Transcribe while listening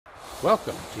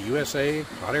Welcome to USA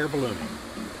Hot Air Ballooning.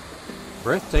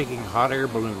 Breathtaking hot air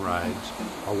balloon rides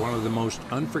are one of the most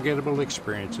unforgettable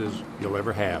experiences you'll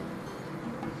ever have.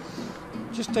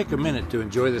 Just take a minute to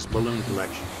enjoy this balloon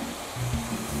collection.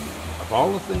 Of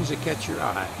all the things that catch your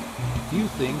eye, few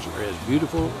things are as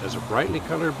beautiful as a brightly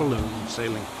colored balloon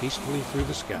sailing peacefully through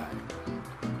the sky.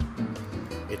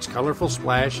 Its colorful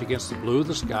splash against the blue of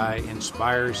the sky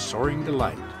inspires soaring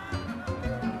delight.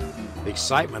 The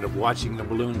excitement of watching the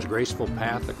balloon's graceful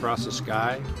path across the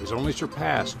sky is only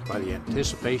surpassed by the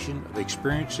anticipation of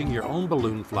experiencing your own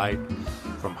balloon flight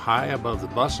from high above the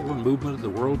bustle and movement of the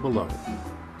world below.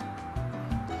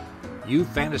 You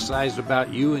fantasized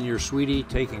about you and your sweetie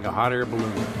taking a hot air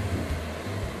balloon ride.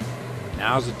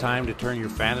 Now's the time to turn your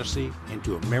fantasy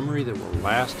into a memory that will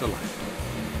last a lifetime.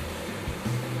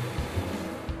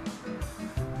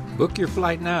 Book your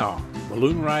flight now.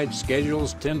 Balloon ride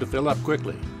schedules tend to fill up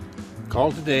quickly.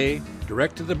 Call today,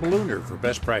 direct to the ballooner for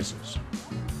best prices.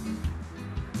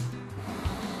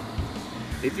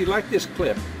 If you like this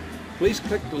clip, please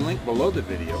click the link below the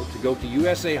video to go to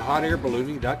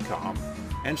USAHotAirBallooning.com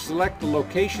and select the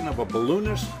location of a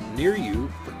balloonist near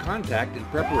you for contact in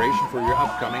preparation for your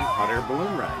upcoming hot air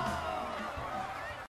balloon ride.